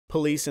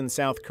Police in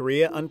South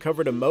Korea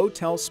uncovered a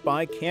motel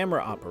spy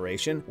camera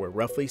operation where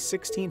roughly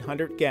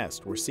 1,600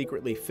 guests were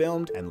secretly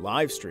filmed and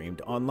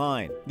live-streamed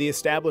online. The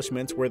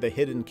establishments where the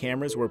hidden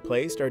cameras were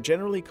placed are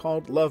generally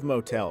called love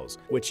motels,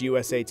 which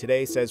USA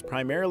Today says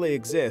primarily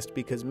exist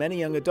because many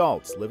young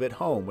adults live at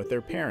home with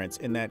their parents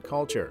in that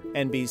culture.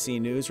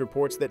 NBC News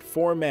reports that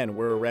 4 men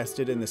were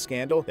arrested in the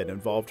scandal that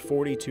involved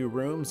 42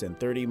 rooms and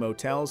 30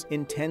 motels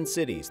in 10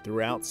 cities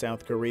throughout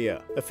South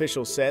Korea.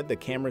 Officials said the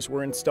cameras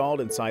were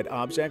installed inside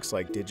objects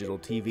like digital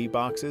TV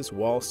boxes,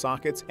 wall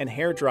sockets, and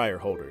hairdryer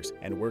holders,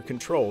 and were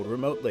controlled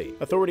remotely.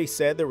 Authorities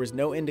said there was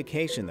no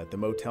indication that the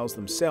motels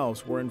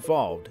themselves were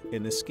involved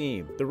in the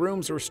scheme. The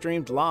rooms were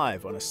streamed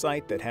live on a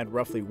site that had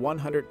roughly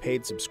 100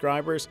 paid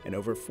subscribers and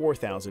over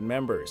 4,000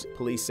 members.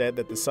 Police said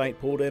that the site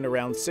pulled in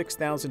around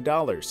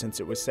 $6,000 since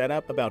it was set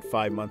up about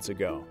 5 months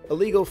ago.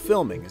 Illegal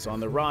filming is on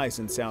the rise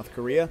in South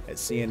Korea,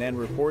 as CNN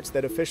reports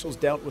that officials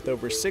dealt with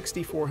over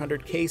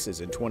 6,400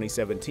 cases in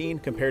 2017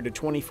 compared to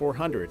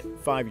 2,400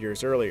 5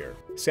 years earlier.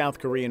 South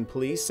Korean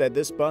police said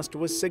this bust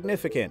was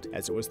significant,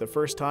 as it was the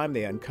first time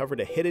they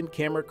uncovered a hidden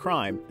camera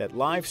crime that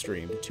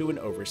live-streamed to an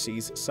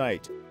overseas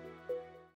site.